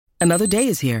Another day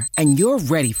is here, and you're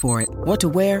ready for it. What to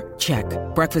wear? Check.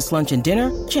 Breakfast, lunch, and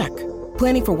dinner? Check.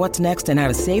 Planning for what's next and how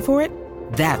to save for it?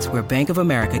 That's where Bank of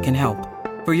America can help.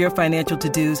 For your financial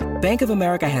to-dos, Bank of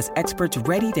America has experts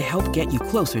ready to help get you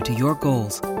closer to your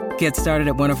goals. Get started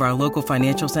at one of our local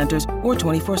financial centers or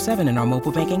 24/7 in our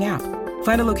mobile banking app.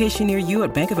 Find a location near you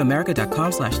at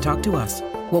bankofamerica.com/talktous.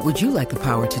 What would you like the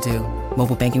power to do?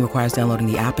 Mobile banking requires downloading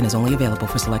the app and is only available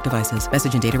for select devices.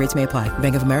 Message and data rates may apply.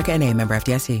 Bank of America N.A., member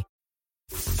FDIC.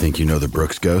 Think you know the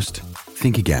Brooks Ghost?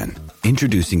 Think again.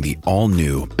 Introducing the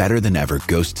all-new, better-than-ever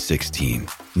Ghost 16.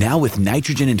 Now with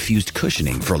nitrogen-infused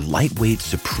cushioning for lightweight,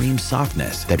 supreme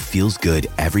softness that feels good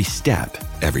every step,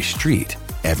 every street,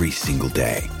 every single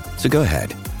day. So go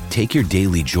ahead, take your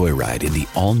daily joyride in the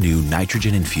all-new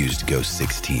nitrogen-infused Ghost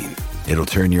 16. It'll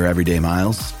turn your everyday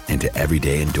miles into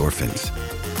everyday endorphins.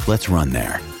 Let's run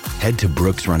there. Head to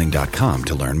brooksrunning.com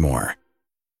to learn more.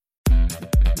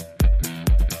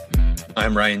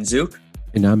 I'm Ryan Zook.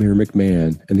 And I'm Aaron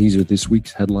McMahon, and these are this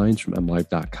week's headlines from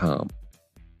MLive.com.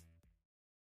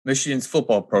 Michigan's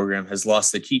football program has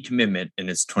lost a key commitment in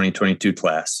its 2022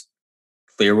 class.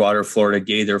 Clearwater, Florida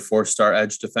Gator four-star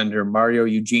edge defender Mario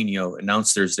Eugenio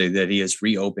announced Thursday that he has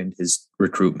reopened his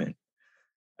recruitment.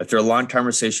 After a long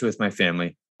conversation with my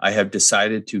family, I have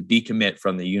decided to decommit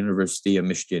from the University of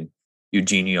Michigan,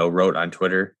 Eugenio wrote on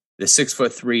Twitter. The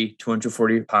 6'3",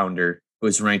 240-pounder, who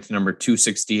was ranked number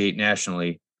 268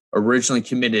 nationally, originally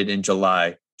committed in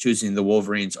July, choosing the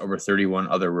Wolverines over 31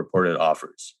 other reported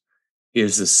offers. He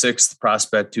is the sixth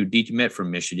prospect to decommit from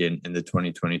Michigan in the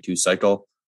 2022 cycle,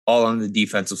 all on the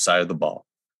defensive side of the ball.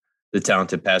 The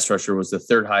talented pass rusher was the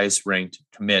third highest ranked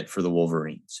commit for the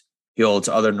Wolverines. He holds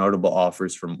other notable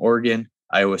offers from Oregon,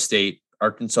 Iowa State,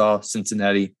 Arkansas,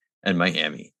 Cincinnati, and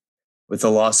Miami. With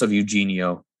the loss of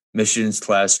Eugenio, Michigan's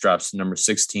class drops to number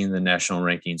 16 in the national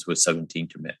rankings with 17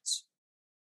 commits.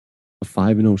 A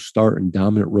 5-0 start and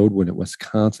dominant road win at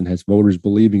Wisconsin has voters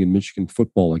believing in Michigan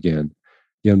football again.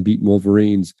 The unbeaten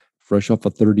Wolverines, fresh off a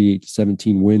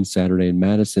 38-17 win Saturday in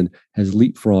Madison, has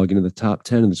leapfrogged into the top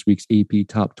 10 of this week's AP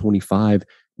Top 25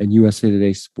 and USA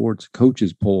Today Sports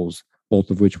coaches polls, both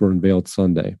of which were unveiled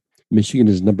Sunday. Michigan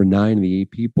is number 9 in the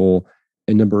AP poll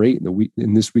and number 8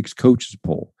 in this week's coaches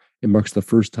poll. It marks the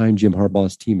first time Jim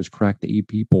Harbaugh's team has cracked the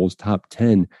AP poll's top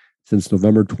 10 since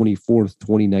November 24th,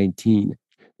 2019.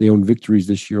 They own victories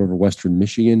this year over Western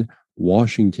Michigan,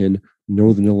 Washington,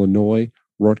 Northern Illinois,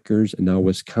 Rutgers, and now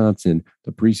Wisconsin,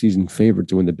 the preseason favorite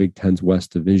to win the Big Ten's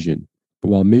West Division. But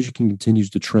while Michigan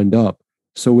continues to trend up,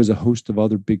 so is a host of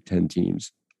other Big Ten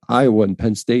teams. Iowa and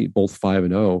Penn State, both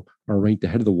 5-0, are ranked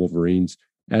ahead of the Wolverines,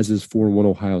 as is 4-1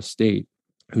 Ohio State,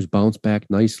 who's bounced back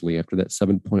nicely after that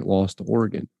 7-point loss to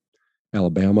Oregon.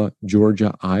 Alabama,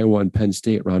 Georgia, Iowa, and Penn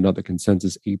State round out the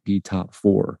consensus AP top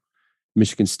 4.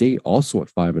 Michigan State, also at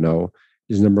 5-0,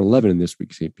 is number 11 in this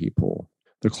week's AP poll.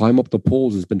 The climb up the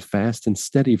polls has been fast and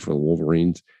steady for the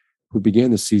Wolverines, who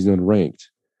began the season unranked.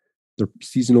 Their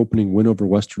season-opening win over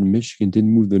Western Michigan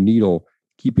didn't move the needle,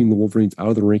 keeping the Wolverines out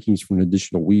of the rankings for an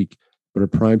additional week, but a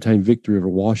primetime victory over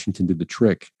Washington did the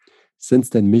trick.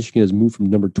 Since then, Michigan has moved from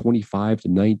number 25 to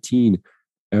 19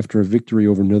 after a victory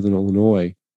over Northern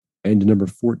Illinois, and to number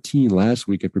 14 last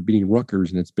week after beating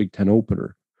Rutgers in its Big Ten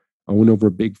opener. A win over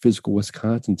a big physical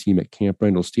Wisconsin team at Camp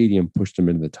Randall Stadium pushed them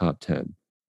into the top 10.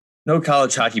 No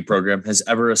college hockey program has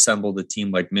ever assembled a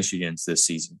team like Michigan's this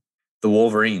season. The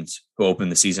Wolverines, who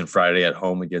opened the season Friday at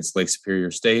home against Lake Superior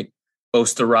State,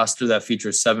 boast a roster that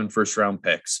features 7 first-round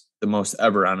picks, the most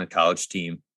ever on a college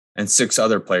team, and 6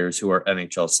 other players who are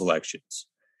NHL selections.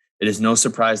 It is no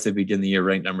surprise they begin the year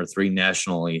ranked number 3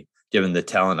 nationally, given the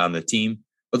talent on the team,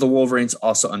 but the Wolverines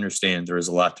also understand there is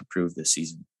a lot to prove this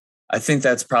season. I think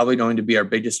that's probably going to be our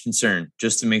biggest concern,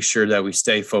 just to make sure that we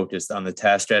stay focused on the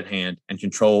task at hand and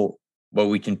control what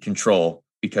we can control,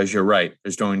 because you're right,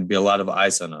 there's going to be a lot of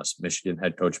eyes on us, Michigan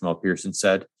head coach Mel Pearson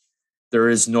said. There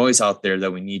is noise out there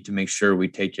that we need to make sure we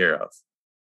take care of.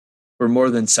 We're more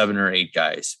than 7 or 8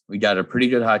 guys. We got a pretty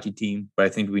good hockey team, but I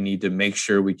think we need to make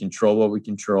sure we control what we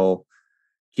control,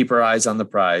 keep our eyes on the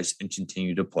prize, and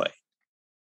continue to play.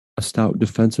 A stout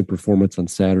defensive performance on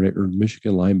Saturday earned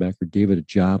Michigan linebacker David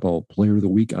Ojabo Player of the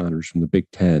Week honors from the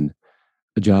Big Ten.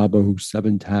 Ojabo, whose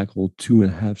 7 tackle,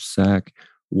 2.5 sack,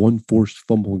 1 forced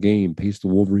fumble game paced the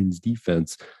Wolverines'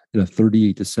 defense in a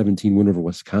 38-17 win over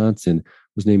Wisconsin,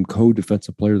 was named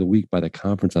co-defensive player of the week by the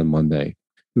conference on Monday.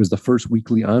 It was the first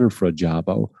weekly honor for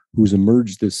Ojabo, who's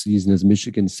emerged this season as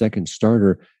Michigan's second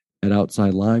starter at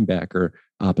outside linebacker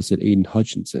opposite Aiden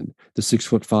Hutchinson. The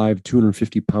 6'5",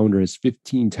 250-pounder has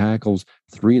 15 tackles,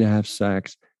 3.5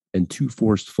 sacks, and 2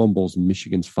 forced fumbles in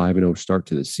Michigan's 5-0 start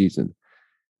to the season.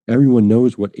 Everyone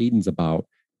knows what Aiden's about,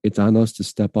 It's on us to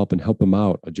step up and help him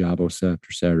out, Ajabo said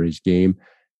after Saturday's game,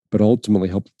 but ultimately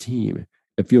help the team.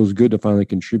 It feels good to finally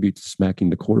contribute to smacking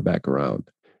the quarterback around.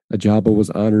 Ajabo was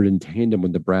honored in tandem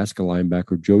with Nebraska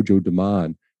linebacker JoJo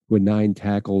DeMond, who had 9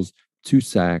 tackles, 2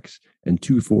 sacks, and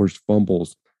 2 forced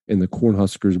fumbles in the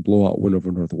Cornhuskers blowout win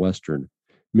over Northwestern.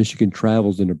 Michigan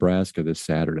travels to Nebraska this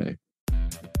Saturday.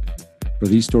 For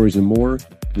these stories and more,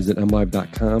 visit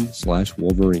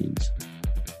mlive.com/Wolverines.